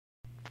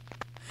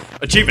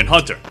Achievement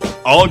Hunter.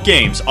 All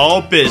games,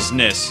 all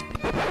business.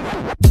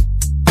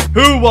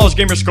 Who Wall's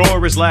gamer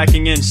score is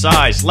lacking in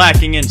size,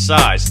 lacking in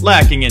size,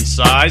 lacking in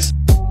size.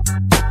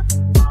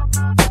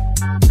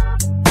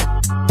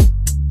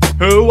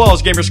 Who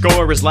Wall's gamer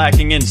score is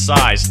lacking in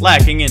size,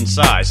 lacking in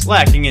size,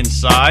 lacking in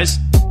size.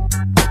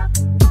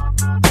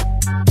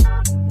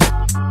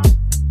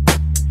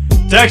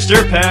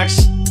 Texture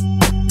packs,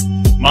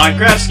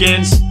 Minecraft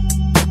skins.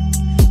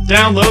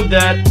 Download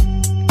that.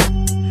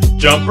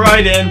 Jump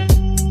right in.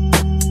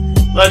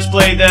 Let's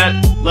play that.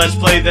 Let's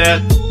play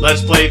that.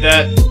 Let's play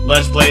that.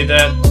 Let's play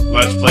that.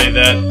 Let's play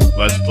that.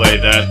 Let's play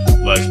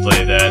that. Let's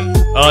play that.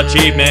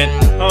 Achievement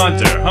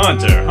Hunter,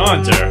 Hunter,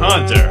 Hunter,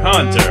 Hunter,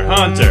 Hunter,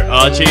 Hunter.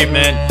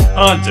 Achievement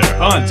Hunter,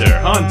 Hunter,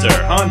 Hunter,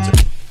 Hunter.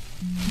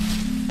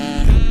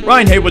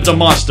 Ryan Haywood's a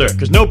monster,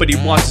 cause nobody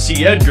wants to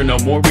see Edgar no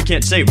more. We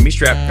can't save him, he's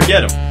trapped,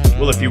 forget him.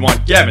 Well, if you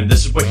want Gavin,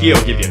 this is what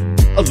he'll give you.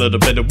 A little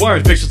bit of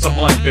worms mixed with some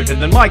lunch bip,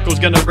 and then Michael's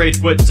gonna rage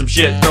with some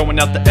shit, throwing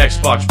out the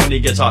Xbox when he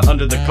gets hot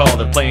under the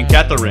collar. Playing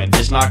Catherine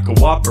is not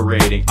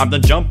cooperating. I'm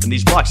done jumping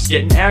these blocks, it's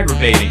getting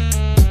aggravating.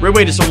 Ray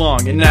waited so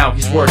long, and now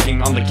he's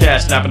working on the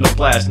cast, snapping the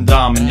blast and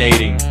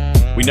dominating.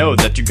 We know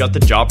that you got the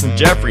job from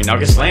Jeffrey, now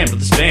get slammed with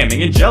the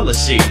spamming and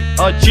jealousy.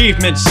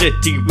 Achievement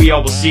City, we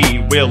all will see,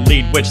 will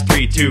lead which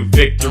 3-2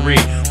 victory.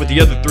 With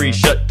the other 3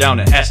 shut down,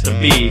 it has to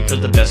be,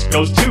 cause the best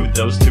goes to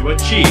those to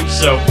achieve.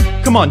 So,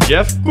 come on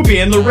Jeff, we'll be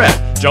in the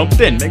ref. Jump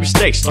in, make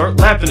mistakes, start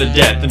laughing to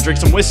death, and drink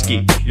some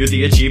whiskey. You're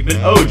the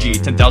achievement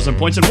OG, 10,000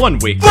 points in 1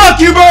 week. Fuck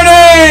you,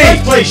 Bernie!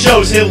 Let's play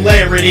shows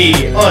hilarity,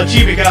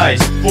 achievement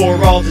guys,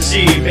 for all to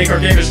see. Make our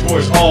gamer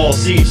scores all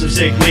seem so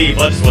sickly,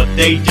 but it's what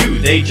they do,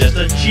 they just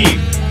achieve.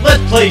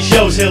 Let's play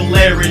shows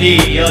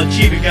hilarity,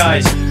 achievement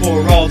guys,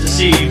 for all to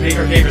see. Make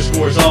our gamer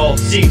scores all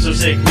seem so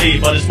sickly,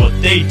 but it's what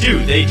they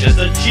do, they just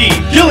achieve.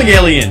 Killing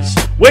aliens,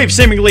 wave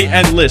seemingly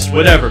endless,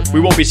 whatever. We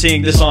won't be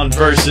seeing this on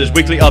Versus.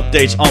 Weekly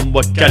updates on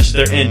what catches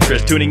their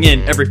interest. Tuning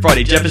in every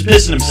Friday, Jeff is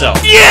pissing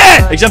himself.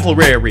 Yeah!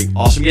 Exemplary,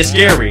 awesome yet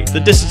scary. The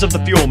distance of the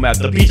fuel map,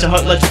 the Pizza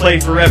Hut let's play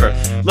forever.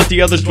 Let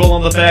the others dwell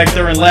on the fact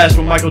they're in last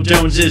when Michael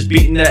Jones is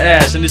beating their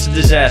ass, and it's a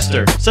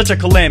disaster. Such a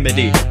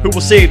calamity. Who will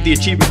save the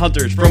achievement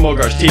hunters from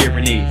Ogar's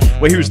tyranny?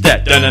 Wait, who's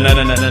that?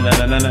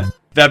 Da-na-na-na-na-na-na-na.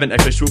 Vavin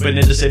actually swooping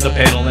in to save the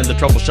panel and the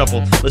trouble shuffle.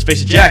 Let's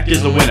face it, Jack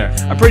is the winner.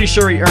 I'm pretty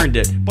sure he earned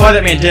it. Buy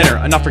that man dinner.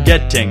 I'm not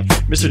forgetting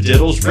Mr.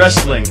 Diddle's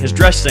wrestling. His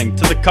dressing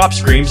to the cop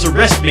screams,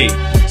 arrest me.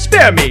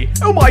 Spare me.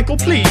 Oh, Michael,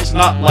 please.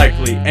 Not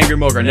likely. Angry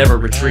Mogar never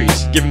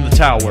retreats. Give him the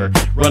tower.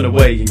 Run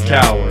away and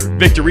cower.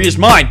 Victory is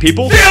mine,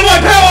 people. Feel my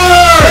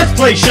power! Let's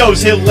play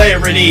shows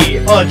hilarity.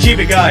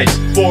 Achievement guys,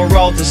 for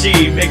all to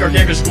see. Make our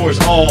gamer scores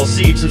all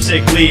seem so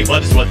sickly,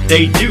 but it's what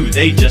they do,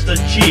 they just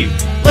achieve.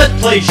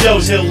 Let's play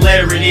shows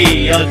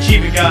hilarity.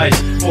 Achievement guys,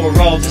 for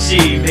all to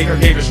see. Make our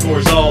gamer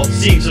scores all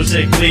seem so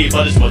sickly,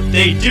 but it's what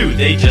they do,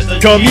 they just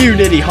achieve.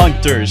 Community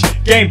hunters,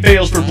 game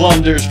fails for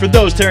blunders. For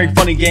those tearing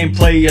funny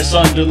gameplay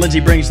asunder, Lindsay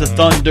brings the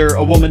thunder,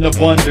 a woman of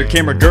wonder.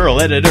 Camera girl,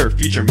 editor,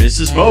 future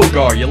Mrs.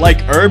 Mogar. You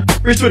like herb?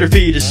 Her Twitter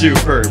feed is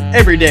superb.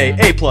 Every day,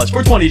 A+,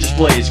 420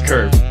 displays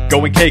curve.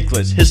 Going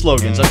cakeless, his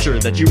slogans I'm sure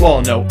that you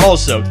all know.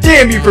 Also,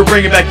 damn you for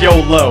bringing back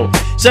YOLO.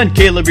 Send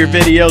Caleb your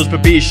videos,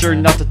 but be sure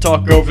not to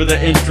talk over the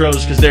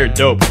intros, cause they're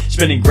dope.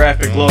 Spinning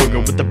graphic logo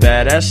with the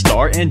badass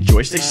star and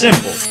joystick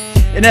symbol.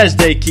 And as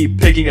they keep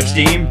picking up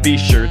steam, be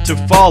sure to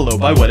follow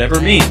by whatever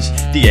means.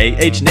 The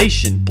AH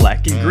Nation,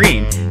 black and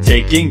green,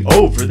 taking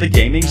over the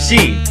gaming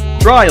scene.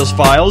 Trials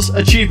Files,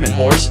 Achievement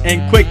Horse,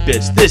 and Quick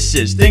Bits, this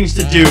is Things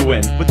to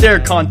Doin'. With their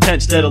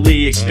content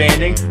steadily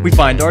expanding, we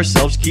find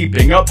ourselves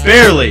keeping up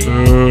barely.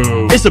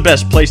 It's the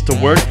best place to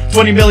work,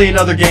 20 million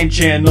other game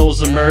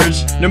channels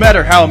emerge. No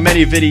matter how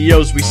many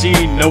videos we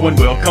see, no one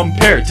will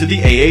compare to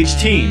the AH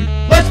team.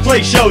 Let's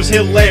play shows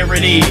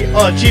hilarity,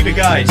 achievement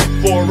guys,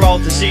 for all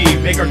to see.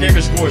 Make our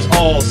gamer scores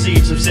all seem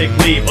so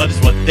sickly, but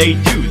it's what they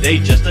do, they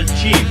just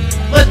achieve.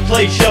 Let's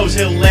play shows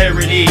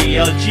hilarity,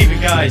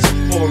 achievement guys,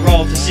 for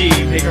all to see.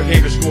 Make our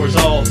gamer scores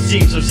all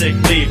seem so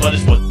sickly, but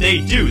it's what they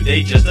do,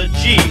 they just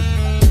achieve.